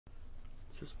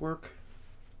Does this work?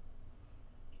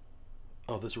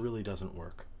 Oh, this really doesn't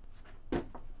work.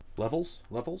 Levels,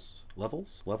 levels,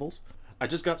 levels, levels. I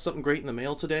just got something great in the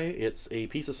mail today. It's a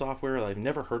piece of software that I've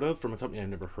never heard of from a company I've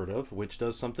never heard of, which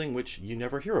does something which you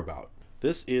never hear about.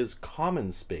 This is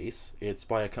Common Space. It's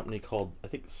by a company called, I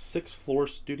think, Sixth Floor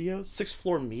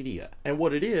Media. And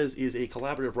what it is a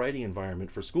collaborative writing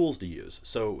environment for schools to use.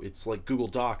 So it's like Google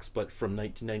Docs, but from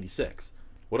 1996.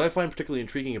 What I find particularly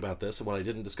intriguing about this, and what I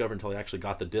didn't discover until I actually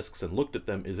got the discs and looked at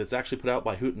them, is it's actually put out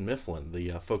by Houghton Mifflin,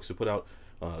 the folks who put out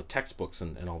textbooks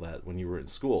and all that when you were in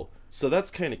school. So that's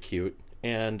kind of cute.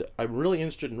 And I'm really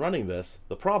interested in running this.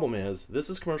 The problem is, this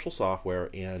is commercial software,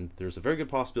 and there's a very good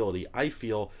possibility, I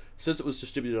feel, since it was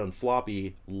distributed on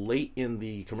floppy late in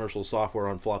the commercial software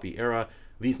on floppy era,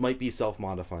 these might be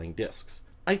self-modifying disks.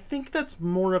 I think that's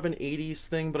more of an 80s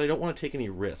thing, but I don't want to take any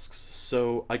risks.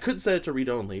 So I could set it to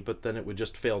read-only, but then it would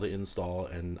just fail to install,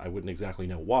 and I wouldn't exactly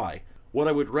know why. What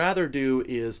I would rather do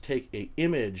is take an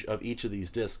image of each of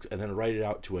these disks and then write it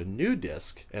out to a new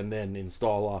disk, and then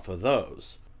install off of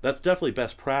those. That's definitely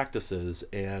best practices,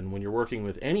 and when you're working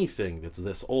with anything that's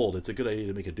this old, it's a good idea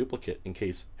to make a duplicate in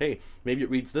case, hey, maybe it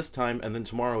reads this time and then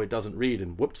tomorrow it doesn't read,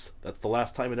 and whoops, that's the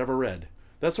last time it ever read.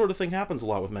 That sort of thing happens a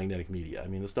lot with magnetic media. I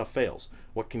mean, the stuff fails.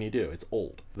 What can you do? It's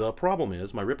old. The problem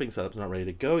is my ripping setup's not ready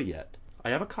to go yet. I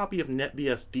have a copy of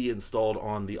NetBSD installed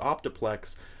on the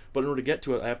Optiplex, but in order to get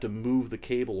to it, I have to move the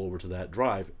cable over to that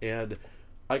drive, and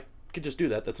I could just do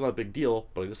that. That's not a big deal,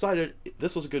 but I decided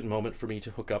this was a good moment for me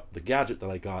to hook up the gadget that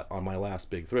I got on my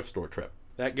last big thrift store trip.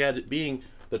 That gadget being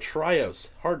the Trios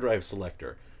hard drive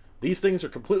selector. These things are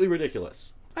completely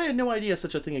ridiculous. I had no idea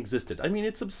such a thing existed. I mean,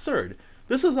 it's absurd.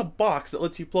 This is a box that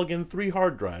lets you plug in 3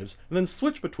 hard drives and then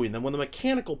switch between them with a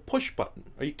mechanical push button.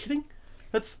 Are you kidding?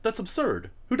 That's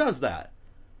absurd. Who does that?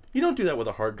 You don't do that with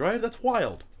a hard drive. That's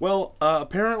wild. Well,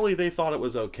 apparently they thought it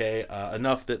was okay,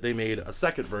 enough that they made a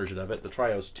second version of it, the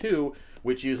Trios 2,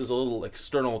 which uses a little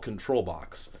external control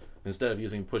box instead of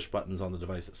using push buttons on the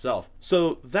device itself.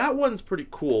 So that one's pretty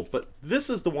cool, but this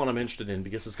is the one I'm interested in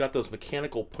because it's got those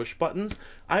mechanical push buttons.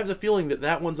 I have the feeling that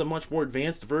that one's a much more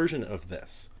advanced version of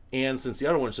this. And since the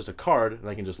other one's just a card, and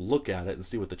I can just look at it and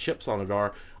see what the chips on it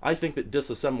are, I think that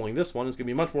disassembling this one is going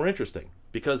to be much more interesting,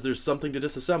 because there's something to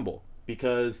disassemble,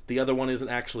 because the other one isn't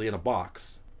actually in a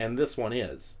box, and this one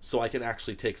is, so I can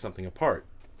actually take something apart.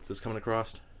 Is this coming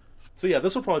across? So yeah,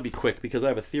 this will probably be quick, because I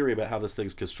have a theory about how this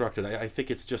thing's constructed. I think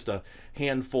it's just a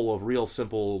handful of real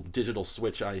simple digital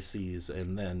switch ICs,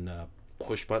 and then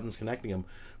push buttons connecting them.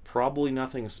 Probably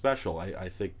nothing special. I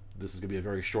think this is going to be a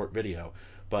very short video.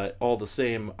 But all the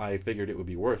same, I figured it would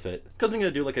be worth it. Because I'm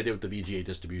going to do like I did with the VGA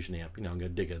distribution amp. You know, I'm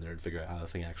going to dig in there and figure out how the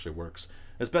thing actually works.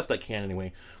 As best I can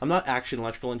anyway. I'm not actually an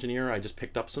electrical engineer. I just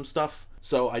picked up some stuff.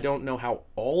 So I don't know how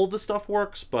all of the stuff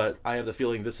works, but I have the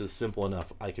feeling this is simple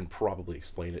enough I can probably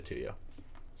explain it to you.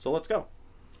 So let's go.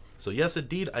 So yes,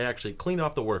 indeed, I actually cleaned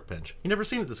off the workbench. You never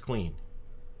seen it this clean.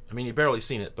 I mean, you barely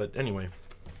seen it, but anyway.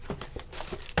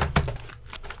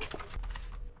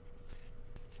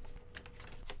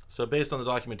 So based on the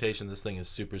documentation, this thing is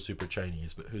super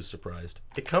Chinese, but who's surprised?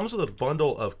 It comes with a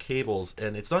bundle of cables,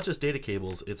 and it's not just data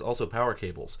cables, it's also power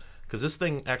cables, because this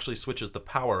thing actually switches the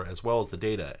power as well as the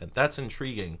data, and that's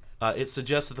intriguing. It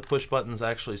suggests that the push buttons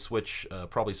actually switch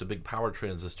probably some big power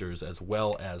transistors as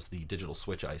well as the digital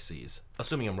switch ICs,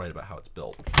 assuming I'm right about how it's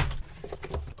built.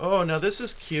 Oh, now this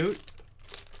is cute.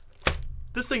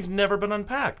 This thing's never been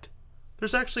unpacked.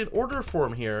 There's actually an order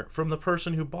form here from the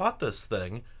person who bought this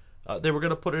thing. They were going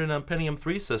to put it in a Pentium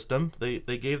 3 system. They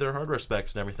gave their hardware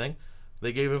specs and everything.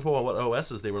 They gave info on what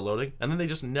OSs they were loading, and then they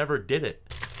just never did it.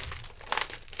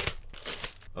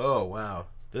 Oh, wow.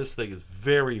 This thing is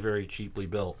very cheaply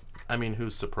built. I mean,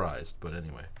 who's surprised? But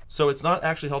anyway. So it's not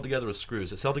actually held together with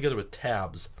screws. It's held together with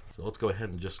tabs. So let's go ahead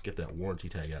and just get that warranty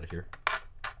tag out of here.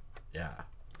 Yeah.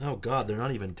 Oh, God, they're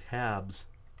not even tabs.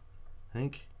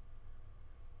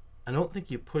 I don't think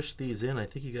you push these in. I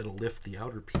think you got to lift the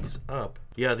outer piece up.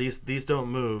 Yeah, these don't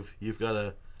move. You've got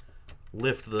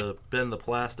to bend the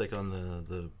plastic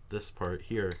on this part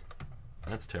here.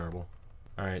 That's terrible.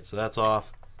 All right, so that's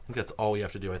off. I think that's all we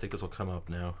have to do. I think this will come up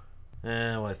now.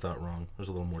 Well, I thought wrong. There's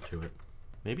a little more to it.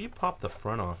 Maybe you pop the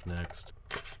front off next.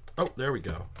 Oh, there we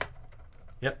go.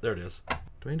 Yep, there it is.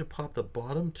 Do I need to pop the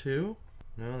bottom too?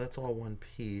 No, that's all one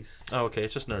piece. Oh, okay,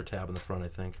 it's just another tab in the front, I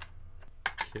think.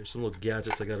 Here's some little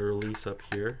gadgets I got to release up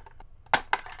here.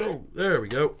 Oh, there we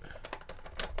go.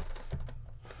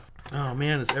 Oh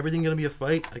man, is everything going to be a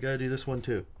fight? I got to do this one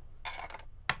too.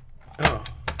 Oh,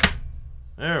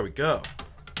 there we go.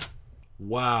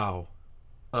 Wow.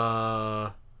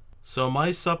 So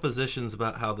my suppositions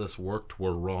about how this worked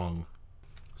were wrong.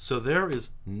 So there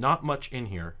is not much in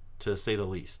here, to say the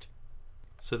least.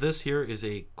 So this here is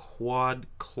a quad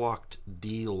clocked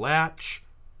D latch.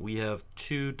 We have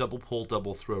 2 double pull,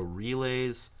 double throw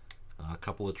relays, a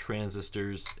couple of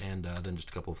transistors, and then just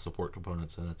a couple of support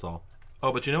components, and that's all.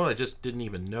 Oh, but you know what I just didn't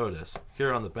even notice?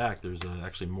 Here on the back, there's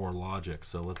actually more logic,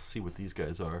 so let's see what these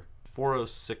guys are.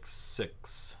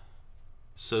 4066.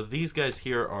 So these guys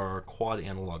here are quad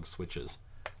analog switches.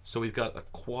 So we've got a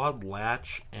quad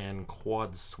latch and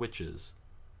quad switches,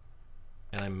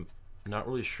 and I'm not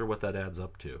really sure what that adds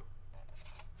up to.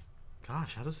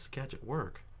 Gosh, how does this gadget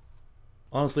work?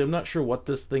 Honestly, I'm not sure what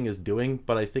this thing is doing,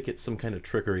 but I think it's some kind of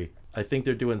trickery. I think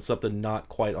they're doing something not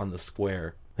quite on the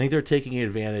square. I think they're taking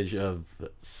advantage of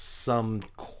some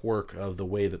quirk of the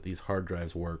way that these hard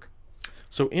drives work.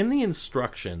 So in the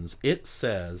instructions, it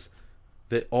says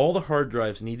that all the hard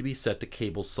drives need to be set to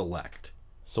cable select.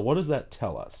 So what does that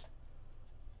tell us?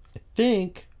 I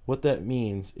think what that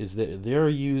means is that they're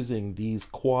using these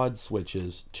quad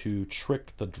switches to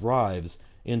trick the drives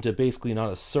into basically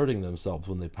not asserting themselves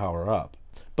when they power up.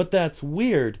 But that's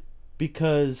weird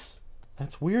because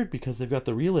they've got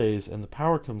the relays and the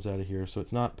power comes out of here, so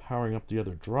it's not powering up the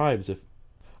other drives.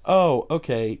 Oh,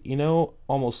 okay, you know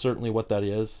almost certainly what that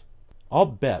is. I'll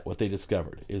bet what they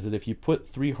discovered is that if you put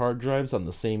 3 hard drives on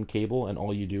the same cable and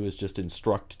all you do is just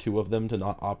instruct 2 of them to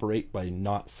not operate by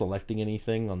not selecting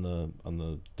anything on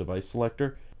the device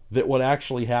selector, that what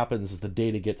actually happens is the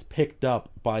data gets picked up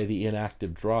by the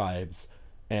inactive drives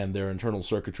and their internal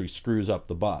circuitry screws up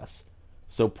the bus.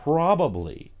 So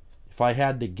probably, if I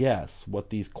had to guess, what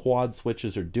these quad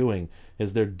switches are doing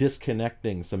is they're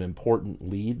disconnecting some important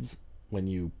leads when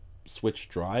you switch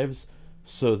drives,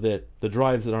 so that the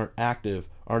drives that aren't active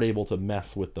aren't able to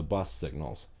mess with the bus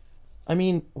signals. I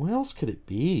mean, what else could it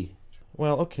be?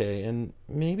 Well, okay, and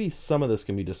maybe some of this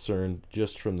can be discerned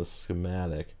just from the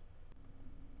schematic.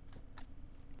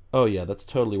 Oh yeah, that's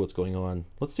totally what's going on.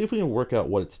 Let's see if we can work out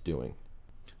what it's doing.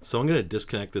 So I'm going to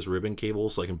disconnect this ribbon cable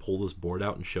so I can pull this board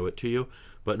out and show it to you,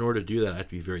 but in order to do that I have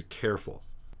to be very careful.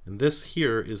 And this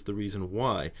here is the reason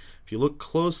why. If you look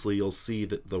closely, you'll see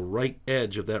that the right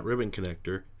edge of that ribbon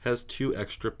connector has 2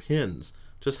 extra pins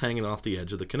just hanging off the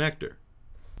edge of the connector.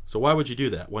 So why would you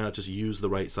do that? Why not just use the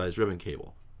right size ribbon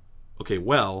cable? Okay,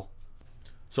 well,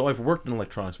 so I've worked in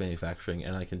electronics manufacturing,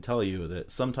 and I can tell you that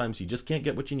sometimes you just can't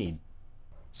get what you need.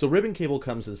 So ribbon cable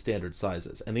comes in standard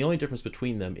sizes, and the only difference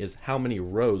between them is how many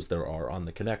rows there are on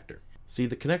the connector. See,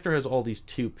 the connector has all these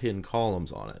 2-pin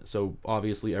columns on it, so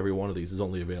obviously every one of these is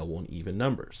only available in even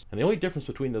numbers. And the only difference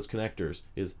between those connectors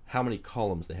is how many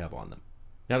columns they have on them.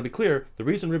 Now to be clear, the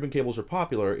reason ribbon cables are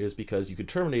popular is because you can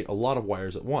terminate a lot of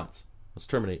wires at once. What's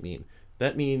terminate mean?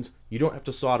 That means you don't have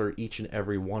to solder each and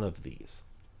every one of these.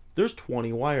 There's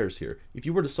 20 wires here. If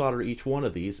you were to solder each one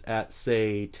of these at,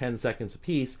 say, 10 seconds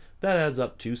apiece, that adds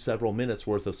up to several minutes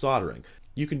worth of soldering.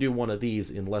 You can do one of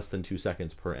these in less than 2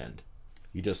 seconds per end.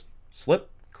 You just slip,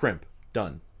 crimp,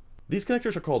 done. These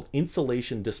connectors are called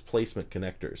insulation displacement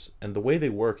connectors, and the way they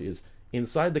work is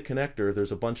inside the connector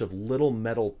there's a bunch of little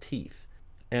metal teeth.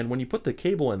 And when you put the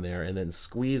cable in there and then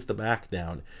squeeze the back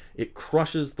down, it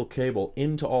crushes the cable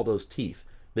into all those teeth.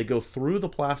 They go through the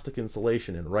plastic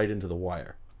insulation and right into the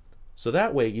wire. So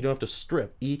that way you don't have to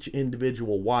strip each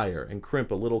individual wire and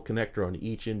crimp a little connector on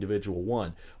each individual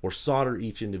one or solder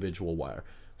each individual wire.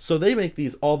 So they make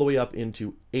these all the way up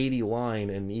into 80 line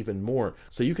and even more.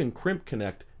 So you can crimp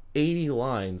connect 80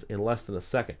 lines in less than a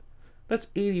second. That's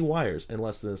 80 wires in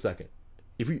less than a second.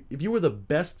 If you were the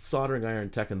best soldering iron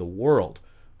tech in the world,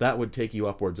 that would take you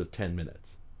upwards of 10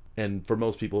 minutes. And for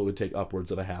most people, it would take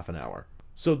upwards of a half an hour.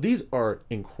 So these are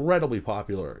incredibly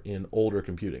popular in older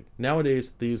computing.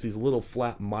 Nowadays, they use these little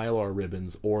flat mylar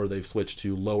ribbons, or they've switched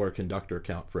to lower conductor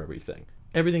count for everything.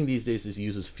 Everything these days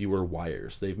uses fewer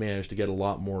wires. They've managed to get a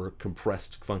lot more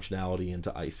compressed functionality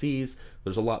into ICs.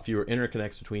 There's a lot fewer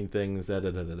interconnects between things,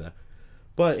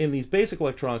 But in these basic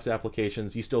electronics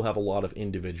applications, you still have a lot of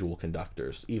individual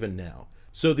conductors, even now.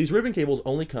 So these ribbon cables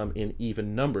only come in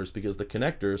even numbers because the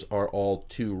connectors are all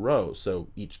 2 rows, so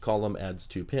each column adds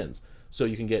 2 pins. So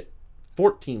you can get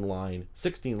 14 line,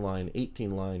 16 line,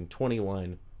 18 line, 20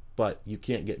 line, but you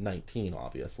can't get 19,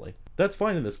 obviously. That's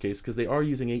fine in this case because they are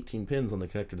using 18 pins on the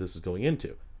connector this is going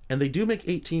into. And they do make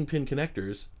 18 pin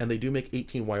connectors, and they do make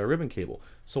 18 wire ribbon cable.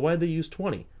 So why did they use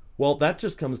 20? Well, that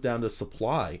just comes down to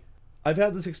supply. I've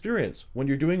had this experience. When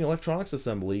you're doing electronics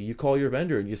assembly, you call your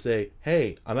vendor and you say,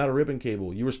 hey, I'm out of ribbon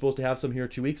cable. You were supposed to have some here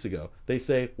 2 weeks ago. They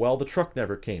say, well, the truck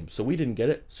never came, so we didn't get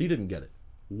it, so you didn't get it.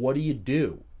 What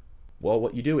do? Well,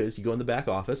 what you do is you go in the back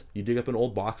office, you dig up an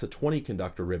old box of 20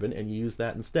 conductor ribbon, and you use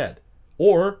that instead.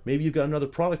 Or maybe you've got another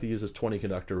product that uses 20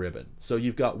 conductor ribbon. So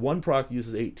you've got one product that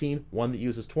uses 18, one that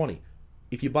uses 20.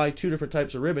 If you buy two different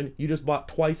types of ribbon, you just bought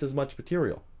twice as much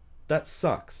material. That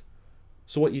sucks.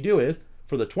 So what you do is,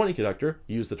 for the 20 conductor,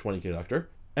 you use the 20 conductor,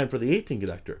 and for the 18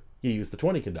 conductor, you use the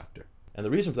 20 conductor. And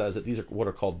the reason for that is that these are what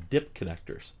are called dip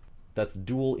connectors. That's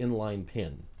dual inline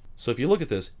pin. So if you look at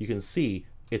this, you can see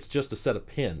it's just a set of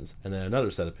pins and then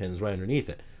another set of pins right underneath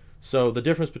it. So the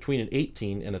difference between an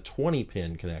 18 and a 20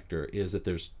 pin connector is that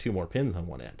there's two more pins on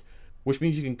one end, which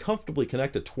means you can comfortably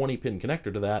connect a 20 pin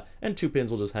connector to that and two pins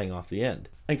will just hang off the end.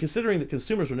 And considering that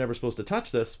consumers were never supposed to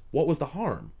touch this, what was the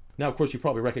harm? Now, of course, you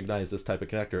probably recognize this type of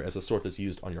connector as a sort that's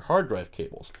used on your hard drive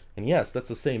cables. And yes, that's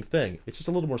the same thing. It's just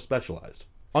a little more specialized.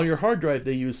 On your hard drive,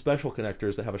 they use special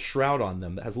connectors that have a shroud on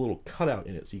them that has a little cutout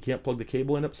in it, so you can't plug the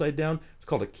cable in upside down. It's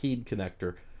called a keyed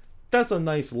connector. That's a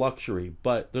nice luxury,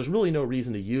 but there's really no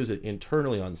reason to use it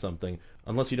internally on something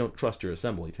unless you don't trust your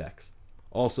assembly techs.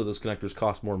 Also, those connectors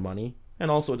cost more money, and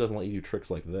also it doesn't let you do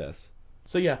tricks like this.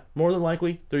 So yeah, more than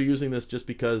likely, they're using this just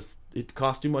because it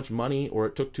cost too much money or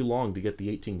it took too long to get the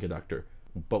 18 conductor.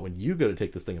 But when you go to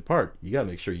take this thing apart, you gotta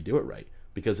make sure you do it right.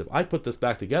 Because if I put this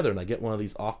back together and I get one of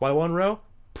these off by one row,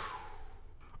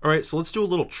 all right, so let's do a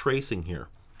little tracing here.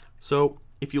 So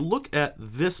if you look at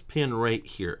this pin right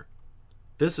here,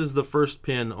 this is the first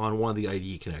pin on one of the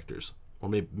IDE connectors, or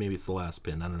maybe it's the last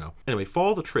pin, I don't know. Anyway,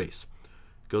 follow the trace.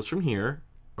 It goes from here,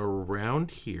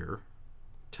 around here,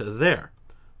 to there.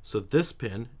 So this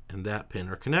pin and that pin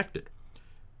are connected.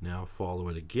 Now follow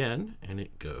it again, and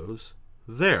it goes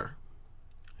there.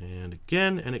 And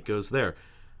again, and it goes there.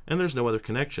 And there's no other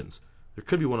connections. There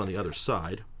could be one on the other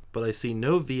side, but I see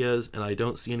no vias and I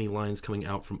don't see any lines coming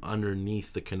out from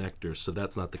underneath the connectors, so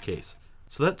that's not the case.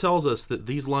 So that tells us that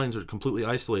these lines are completely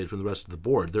isolated from the rest of the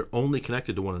board. They're only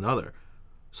connected to one another.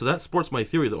 So that supports my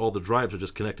theory that all the drives are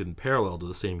just connected in parallel to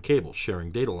the same cable,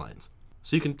 sharing data lines.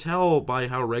 So you can tell by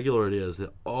how regular it is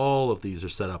that all of these are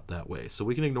set up that way. So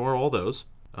we can ignore all those.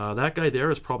 That guy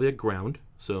there is probably a ground,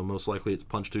 so most likely it's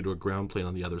punched through to a ground plane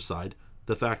on the other side.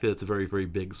 The fact that it's very, very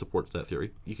big supports that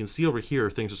theory. You can see over here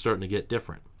things are starting to get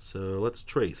different. So let's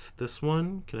trace. This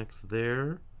one connects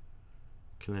there,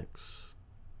 connects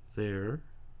there,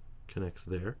 connects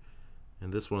there,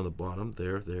 and this one on the bottom,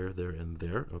 there, and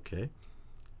there, okay.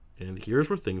 And here's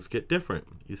where things get different.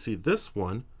 You see this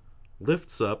one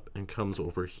lifts up and comes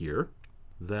over here.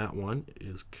 That one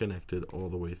is connected all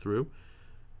the way through.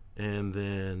 And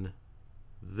then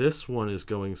this one is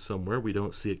going somewhere. We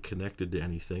don't see it connected to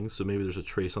anything, so maybe there's a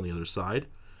trace on the other side,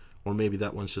 or maybe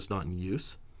that one's just not in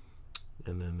use.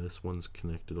 And then this one's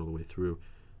connected all the way through.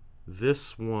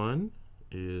 This one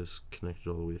is connected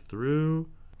all the way through.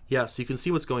 Yeah, so you can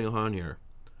see what's going on here.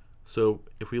 So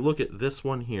if we look at this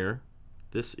one here,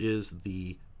 this is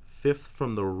the fifth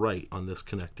from the right on this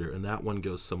connector, and that one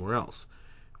goes somewhere else.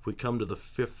 If we come to the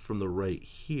fifth from the right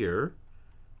here,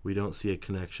 we don't see a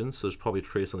connection, so there's probably a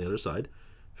trace on the other side.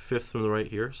 Fifth from the right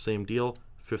here, same deal.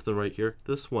 Fifth from the right here,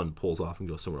 this one pulls off and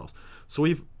goes somewhere else. So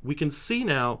we can see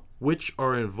now which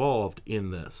are involved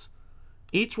in this.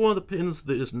 Each one of the pins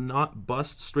that is not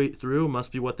bust straight through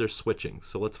must be what they're switching.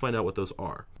 So let's find out what those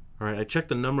are. All right, I checked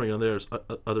the numbering on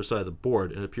the other side of the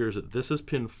board, and it appears that this is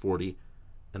pin 40,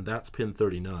 and that's pin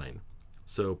 39.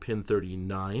 So pin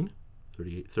 39,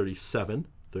 38, 37,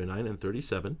 39, and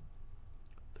 37,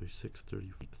 36,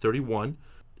 30, 31,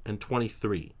 and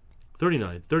 23.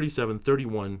 39, 37,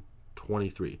 31,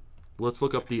 23. Let's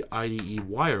look up the IDE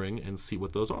wiring and see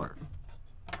what those are.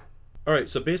 All right,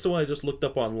 so based on what I just looked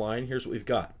up online, here's what we've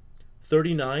got.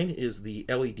 39 is the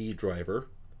LED driver.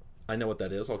 I know what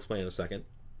that is. I'll explain in a second.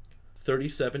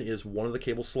 37 is one of the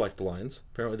cable select lines.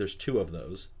 Apparently there's two of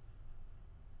those,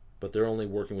 but they're only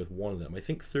working with one of them. I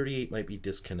think 38 might be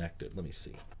disconnected. Let me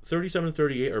see. 37 and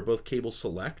 38 are both cable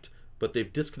select, but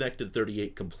they've disconnected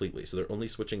 38 completely, so they're only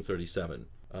switching 37.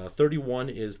 31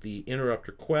 is the interrupt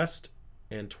request,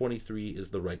 and 23 is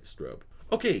the right strobe.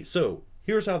 Okay, so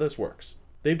here's how this works.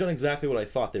 They've done exactly what I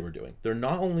thought they were doing. They're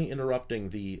not only interrupting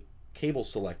the cable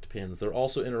select pins, they're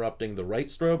also interrupting the right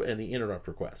strobe and the interrupt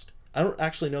request. I don't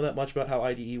actually know that much about how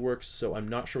IDE works, so I'm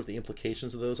not sure what the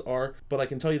implications of those are, but I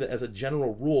can tell you that as a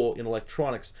general rule in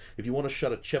electronics, if you want to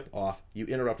shut a chip off, you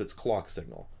interrupt its clock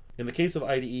signal. In the case of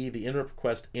IDE, the interrupt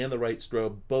request and the right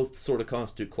strobe both sort of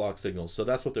constitute clock signals, so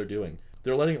that's what they're doing.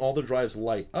 They're letting all the drives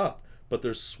light up, but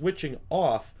they're switching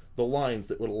off the lines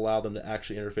that would allow them to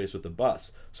actually interface with the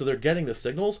bus. So they're getting the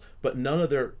signals, but none of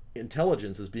their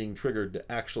intelligence is being triggered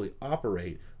to actually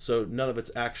operate, so none of it's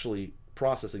actually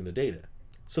processing the data.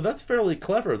 So that's fairly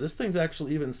clever. This thing's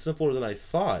actually even simpler than I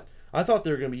thought. I thought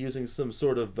they were going to be using some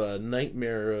sort of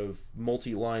nightmare of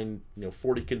multi-line,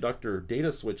 40 conductor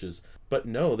data switches, but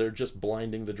no, they're just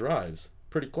blinding the drives.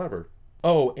 Pretty clever.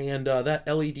 Oh, and that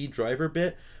LED driver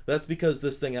bit, that's because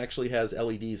this thing actually has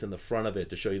LEDs in the front of it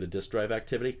to show you the disk drive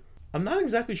activity. I'm not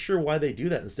exactly sure why they do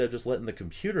that instead of just letting the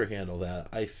computer handle that.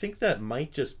 I think that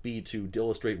might just be to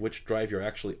illustrate which drive you're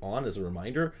actually on as a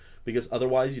reminder, because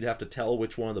otherwise you'd have to tell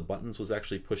which one of the buttons was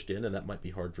actually pushed in, and that might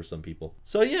be hard for some people.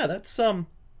 So yeah, that's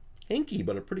hinky,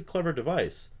 but a pretty clever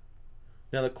device.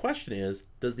 Now the question is,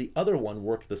 does the other one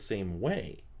work the same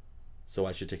way? So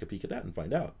I should take a peek at that and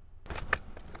find out.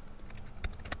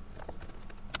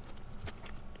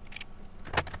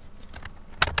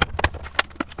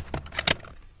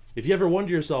 If you ever wonder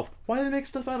to yourself, why do they make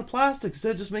stuff out of plastic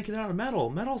instead of just making it out of metal?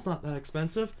 Metal's not that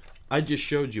expensive. I just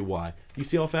showed you why. You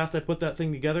see how fast I put that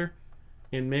thing together?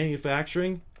 In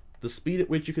manufacturing, the speed at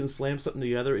which you can slam something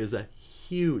together is a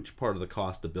huge part of the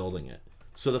cost of building it.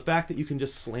 So the fact that you can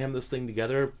just slam this thing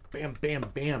together, bam, bam,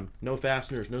 bam, no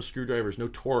fasteners, no screwdrivers, no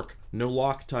torque, no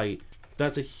Loctite,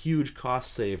 that's a huge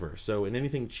cost saver. So in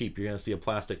anything cheap, you're going to see a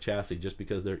plastic chassis just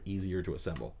because they're easier to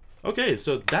assemble. Okay,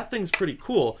 so that thing's pretty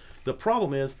cool. The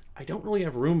problem is, I don't really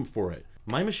have room for it.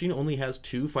 My machine only has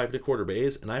 2 5 1/4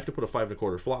 bays, and I have to put a 5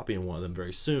 1/4 floppy in one of them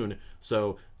very soon,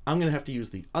 so I'm going to have to use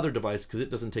the other device because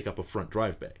it doesn't take up a front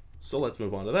drive bay. So let's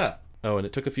move on to that. Oh, and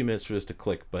it took a few minutes for this to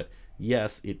click, but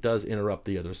yes, it does interrupt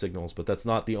the other signals, but that's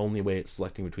not the only way it's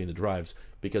selecting between the drives,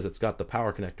 because it's got the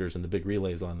power connectors and the big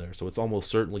relays on there, so it's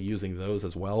almost certainly using those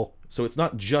as well. So it's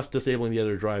not just disabling the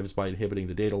other drives by inhibiting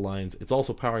the data lines, it's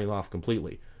also powering them off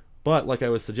completely. But like I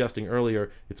was suggesting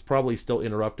earlier, it's probably still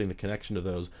interrupting the connection to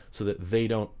those so that they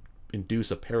don't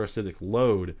induce a parasitic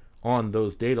load on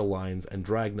those data lines and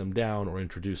drag them down or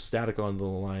introduce static onto the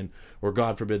line, or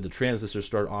God forbid the transistors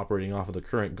start operating off of the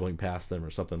current going past them or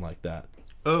something like that.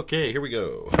 Okay, here we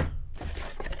go.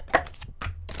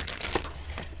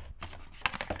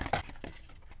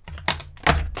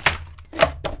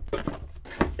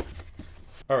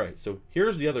 Alright, so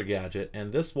here's the other gadget,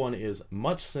 and this one is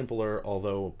much simpler,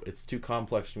 although it's too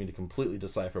complex for me to completely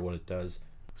decipher what it does.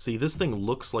 See, this thing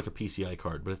looks like a PCI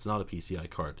card, but it's not a PCI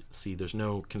card. See, there's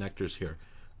no connectors here.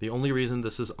 The only reason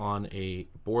this is on a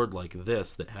board like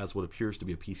this that has what appears to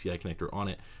be a PCI connector on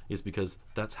it is because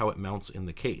that's how it mounts in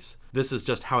the case. This is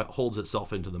just how it holds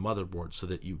itself into the motherboard so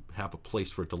that you have a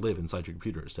place for it to live inside your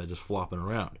computer instead of just flopping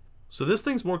around. So this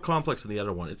thing's more complex than the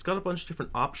other one. It's got a bunch of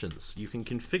different options. You can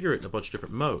configure it in a bunch of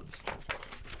different modes.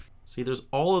 See, there's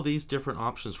all of these different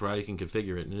options for how you can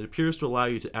configure it, and it appears to allow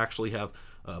you to actually have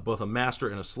both a master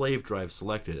and a slave drive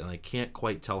selected, and I can't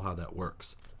quite tell how that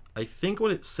works. I think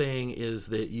what it's saying is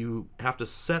that you have to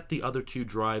set the other 2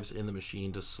 drives in the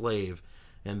machine to slave,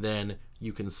 and then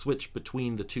you can switch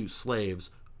between the 2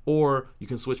 slaves, or you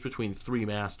can switch between 3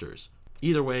 masters.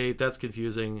 Either way, that's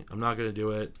confusing. I'm not going to do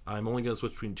it. I'm only going to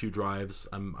switch between 2 drives.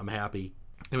 I'm happy.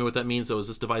 I mean, what that means, though, is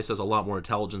this device has a lot more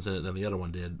intelligence in it than the other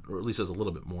one did, or at least has a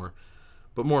little bit more.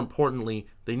 But more importantly,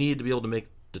 they needed to be able to make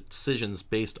decisions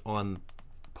based on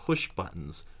push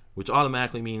buttons, which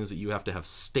automatically means that you have to have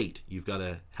state. You've got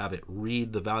to have it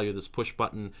read the value of this push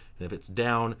button, and if it's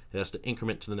down, it has to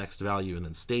increment to the next value and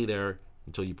then stay there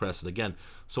until you press it again.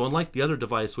 So unlike the other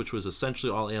device, which was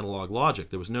essentially all analog logic,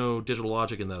 there was no digital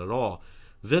logic in that at all,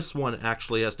 this one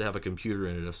actually has to have a computer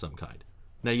in it of some kind.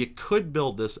 Now you could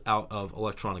build this out of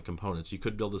electronic components. You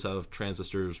could build this out of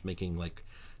transistors making like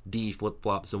D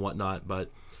flip-flops and whatnot, but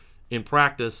in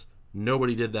practice,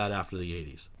 nobody did that after the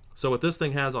 80s. So what this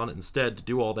thing has on it instead to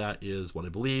do all that is what I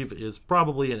believe is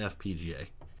probably an FPGA.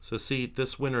 So see,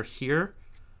 this winner here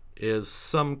is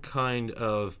some kind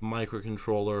of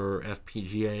microcontroller or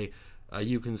FPGA.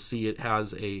 You can see it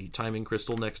has a timing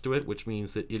crystal next to it, which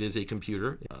means that it is a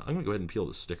computer. I'm going to go ahead and peel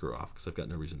the sticker off because I've got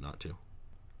no reason not to.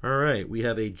 All right, we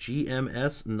have a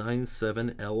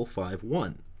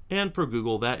GMS97L51. And per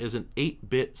Google, that is an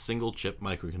 8-bit single-chip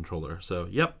microcontroller. So,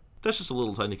 yep, that's just a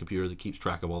little tiny computer that keeps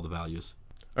track of all the values.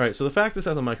 All right, so the fact this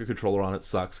has a microcontroller on it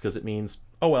sucks because it means,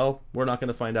 oh well, we're not going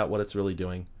to find out what it's really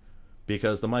doing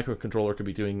because the microcontroller could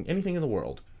be doing anything in the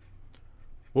world.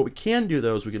 What we can do,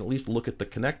 though, is we can at least look at the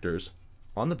connectors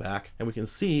on the back, and we can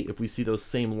see if we see those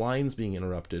same lines being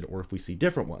interrupted or if we see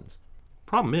different ones.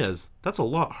 Problem is, that's a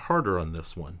lot harder on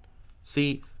this one.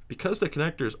 See, because the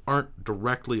connectors aren't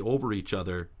directly over each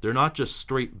other, they're not just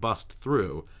straight bust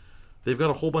through. They've got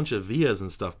a whole bunch of vias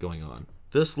and stuff going on.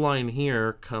 This line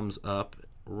here comes up,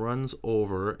 runs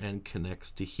over, and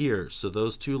connects to here. So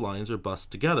those 2 lines are bust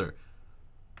together.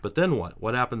 But then what?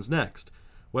 What happens next?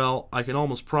 Well, I can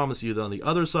almost promise you that on the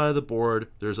other side of the board,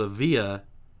 there's a via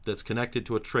that's connected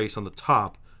to a trace on the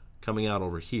top coming out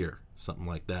over here, something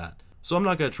like that. So I'm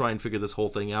not going to try and figure this whole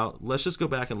thing out. Let's just go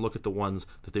back and look at the ones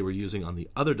that they were using on the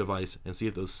other device and see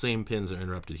if those same pins are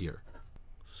interrupted here.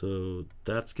 So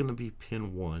that's going to be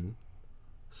pin 1.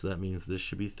 So that means this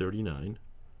should be 39.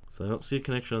 So I don't see a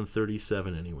connection on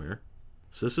 37 anywhere.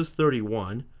 So this is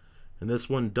 31. And this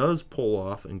one does pull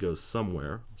off and go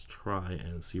somewhere. Let's try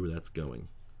and see where that's going.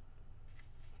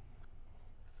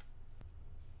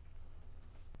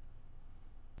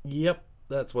 Yep,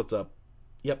 that's what's up.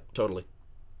 Yep, totally.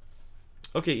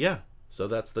 Okay, yeah, so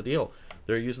that's the deal.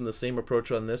 They're using the same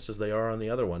approach on this as they are on the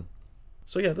other one.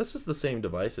 So yeah, this is the same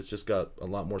device. It's just got a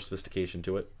lot more sophistication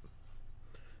to it.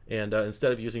 And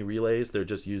instead of using relays, they're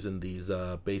just using these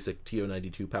basic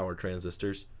TO92 power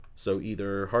transistors. So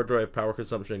either hard drive power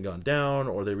consumption had gone down,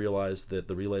 or they realized that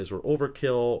the relays were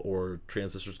overkill, or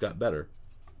transistors got better.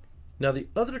 Now the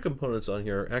other components on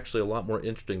here are actually a lot more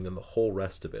interesting than the whole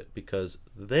rest of it, because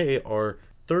they are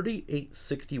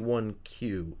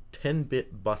 3861Q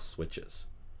 10-bit bus switches.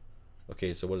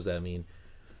 Okay, so what does that mean?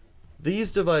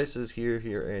 These devices here,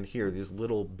 here, and here, these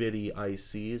little bitty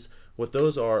ICs, what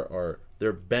those are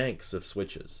they're banks of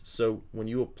switches. So when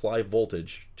you apply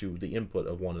voltage to the input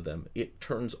of one of them, it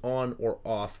turns on or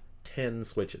off 10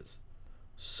 switches.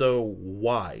 So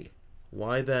why?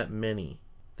 Why that many?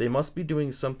 They must be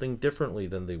doing something differently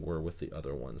than they were with the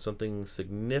other one, something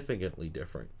significantly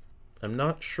different. I'm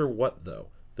not sure what though.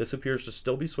 This appears to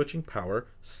still be switching power,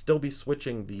 still be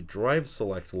switching the drive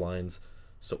select lines,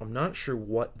 so I'm not sure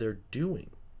what they're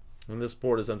doing. And this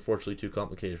board is unfortunately too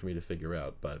complicated for me to figure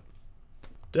out, but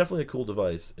definitely a cool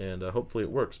device, and hopefully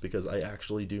it works, because I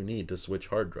actually do need to switch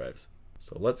hard drives.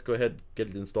 So let's go ahead, get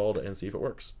it installed, and see if it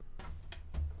works.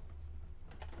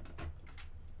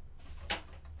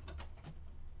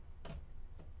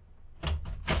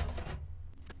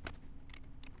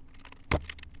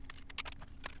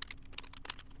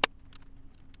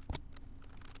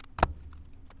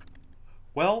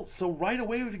 Well, so right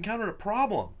away we've encountered a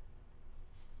problem.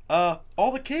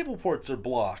 All the cable ports are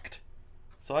blocked.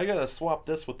 So I gotta swap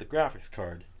this with the graphics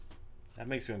card. That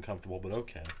makes me uncomfortable, but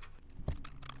okay.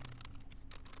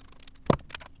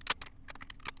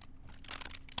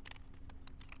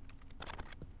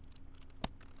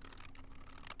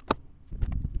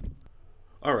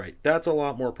 Alright, that's a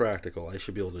lot more practical. I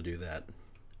should be able to do that.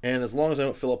 And as long as I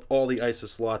don't fill up all the ISO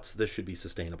slots, this should be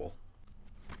sustainable.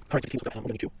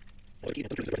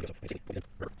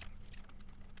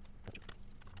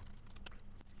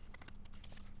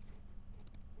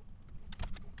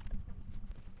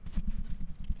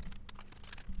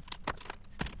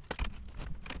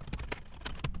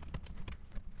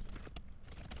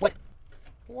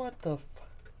 What the f...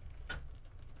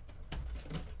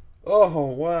 Oh,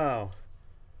 wow.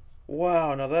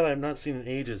 Wow, now that I've not seen in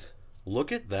ages.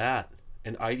 Look at that.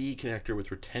 An IDE connector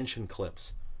with retention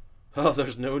clips. Oh,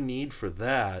 there's no need for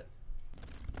that.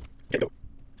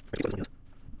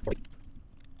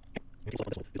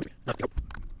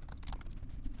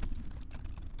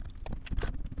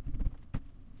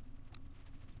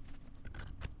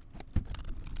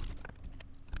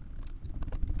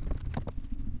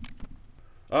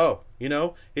 Oh, you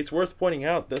know, it's worth pointing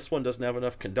out this one doesn't have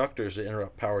enough conductors to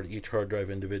interrupt power to each hard drive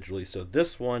individually, so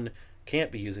this one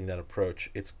can't be using that approach.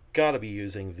 It's got to be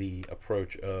using the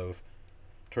approach of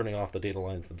turning off the data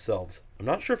lines themselves. I'm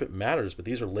not sure if it matters, but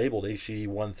these are labeled HDD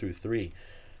 1 through 3.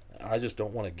 I just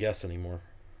don't want to guess anymore.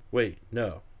 Wait,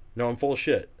 no. No, I'm full of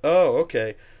shit. Oh,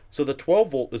 okay. So the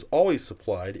 12 volt is always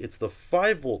supplied. It's the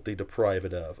 5 volt they deprive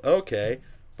it of. Okay.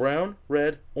 Brown,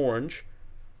 red, orange.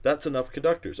 That's enough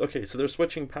conductors. Okay, so they're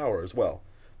switching power as well.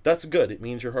 That's good. It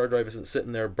means your hard drive isn't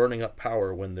sitting there burning up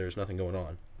power when there's nothing going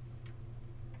on.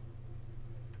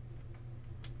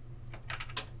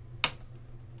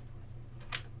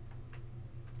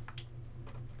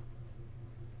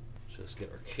 Just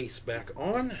get our case back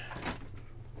on.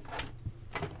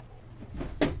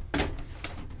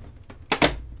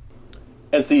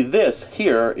 And see, this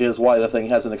here is why the thing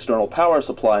has an external power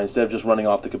supply instead of just running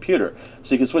off the computer.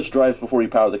 So you can switch drives before you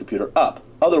power the computer up.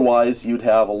 Otherwise, you'd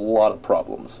have a lot of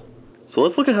problems. So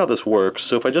let's look at how this works.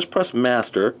 So if I just press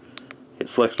master, it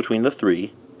selects between the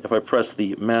 3. If I press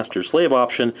the master slave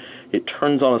option, it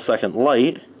turns on a second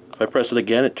light. If I press it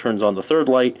again, it turns on the third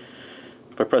light.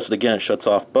 If I press it again, it shuts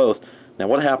off both. Now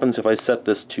what happens if I set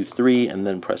this to 3 and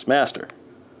then press master?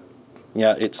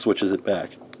 Yeah, it switches it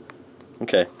back.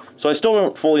 Okay, so I still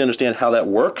don't fully understand how that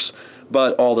works,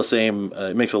 but all the same,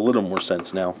 it makes a little more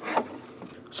sense now.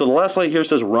 So the last light here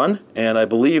says run, and I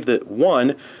believe that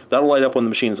 1, that'll light up when the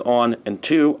machine's on, and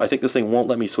 2, I think this thing won't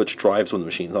let me switch drives when the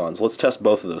machine's on. So let's test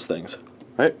both of those things. All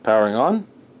right, powering on.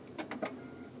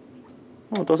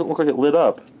 Oh, it doesn't look like it lit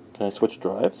up. Can I switch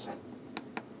drives?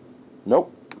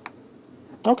 Nope.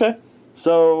 Okay.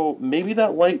 So maybe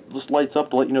that light just lights up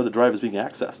to let you know the drive is being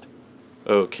accessed.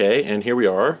 Okay, and here we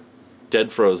are.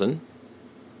 Dead frozen.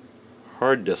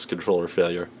 Hard disk controller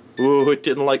failure. Ooh, it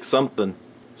didn't like something.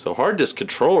 So hard disk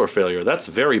controller failure, that's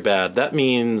very bad. That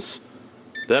means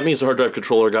the hard drive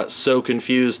controller got so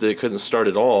confused that it couldn't start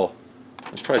at all.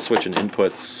 Let's try switching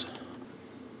inputs.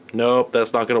 Nope,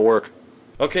 that's not going to work.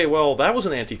 Okay, well, that was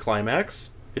an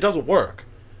anticlimax. It doesn't work.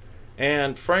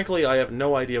 And frankly, I have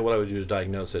no idea what I would do to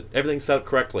diagnose it. Everything's set up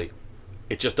correctly.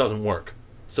 It just doesn't work.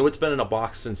 So it's been in a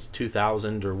box since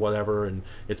 2000 or whatever, and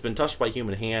it's been touched by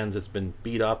human hands, it's been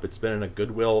beat up, it's been in a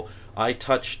Goodwill. I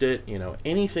touched it, you know,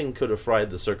 anything could have fried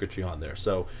the circuitry on there.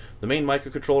 So the main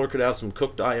microcontroller could have some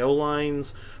cooked I/O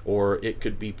lines, or it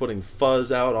could be putting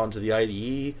fuzz out onto the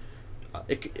IDE.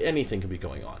 Anything could be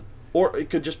going on. Or it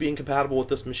could just be incompatible with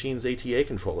this machine's ATA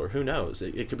controller. Who knows?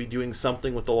 It could be doing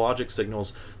something with the logic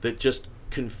signals that just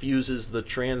confuses the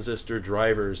transistor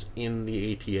drivers in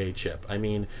the ATA chip. I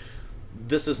mean,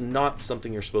 this is not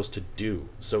something you're supposed to do,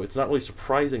 so it's not really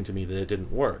surprising to me that it didn't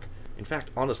work. In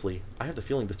fact, honestly, I have the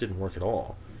feeling this didn't work at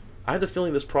all. I have the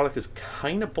feeling this product is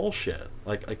kind of bullshit.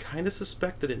 Like, I kind of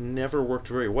suspect that it never worked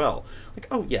very well. Like,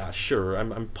 oh yeah, sure,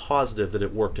 I'm positive that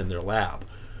it worked in their lab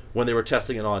when they were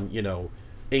testing it on, you know,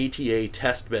 ATA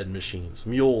testbed machines,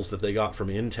 mules that they got from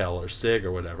Intel or SIG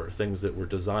or whatever, things that were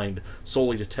designed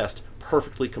solely to test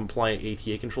perfectly compliant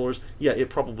ATA controllers. Yeah, it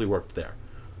probably worked there.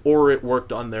 Or it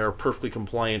worked on their perfectly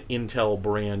compliant Intel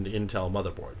brand Intel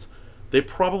motherboards. They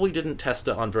probably didn't test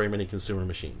it on very many consumer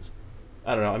machines.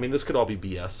 I don't know, I mean, this could all be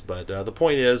BS, but the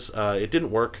point is, it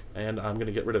didn't work, and I'm going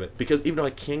to get rid of it. Because even though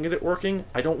I can get it working,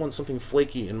 I don't want something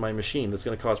flaky in my machine that's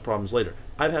going to cause problems later.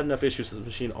 I've had enough issues with the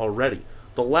machine already.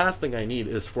 The last thing I need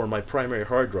is for my primary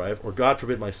hard drive, or God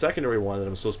forbid my secondary one that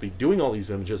I'm supposed to be doing all these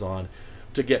images on,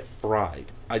 to get fried.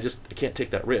 I can't take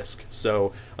that risk.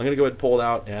 So I'm going to go ahead and pull it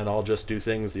out, and I'll just do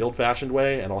things the old-fashioned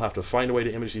way, and I'll have to find a way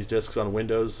to image these disks on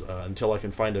Windows until I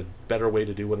can find a better way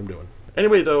to do what I'm doing.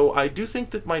 Anyway, though, I do think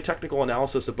that my technical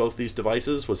analysis of both these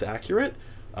devices was accurate.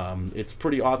 It's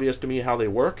pretty obvious to me how they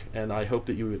work, and I hope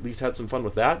that you at least had some fun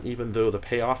with that, even though the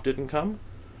payoff didn't come.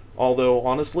 Although,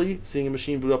 honestly, seeing a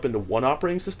machine boot up into one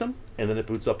operating system, and then it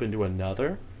boots up into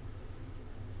another,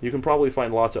 you can probably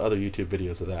find lots of other YouTube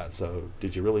videos of that, so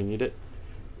did you really need it?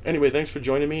 Anyway, thanks for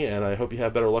joining me, and I hope you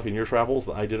have better luck in your travels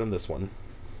than I did on this one.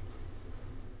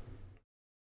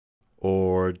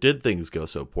 Or did things go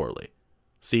so poorly?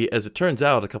 See, as it turns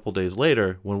out, a couple days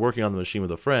later, when working on the machine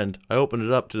with a friend, I opened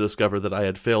it up to discover that I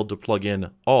had failed to plug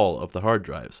in all of the hard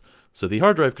drives. So the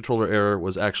hard drive controller error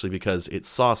was actually because it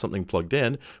saw something plugged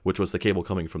in, which was the cable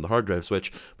coming from the hard drive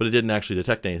switch, but it didn't actually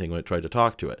detect anything when it tried to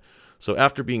talk to it. So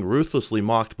after being ruthlessly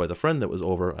mocked by the friend that was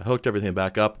over, I hooked everything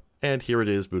back up, and here it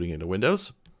is booting into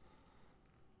Windows.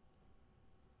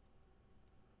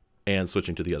 And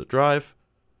switching to the other drive.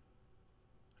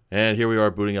 And here we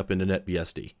are booting up into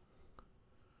NetBSD.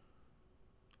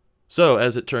 So,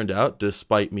 as it turned out,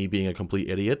 despite me being a complete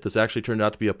idiot, this actually turned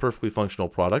out to be a perfectly functional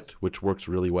product, which works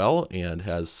really well and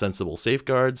has sensible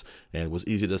safeguards and was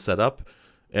easy to set up.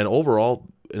 And overall,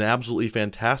 an absolutely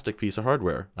fantastic piece of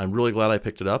hardware. I'm really glad I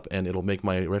picked it up, and it'll make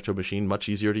my retro machine much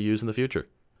easier to use in the future.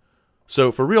 So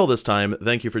for real this time,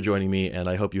 thank you for joining me, and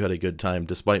I hope you had a good time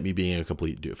despite me being a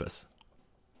complete doofus.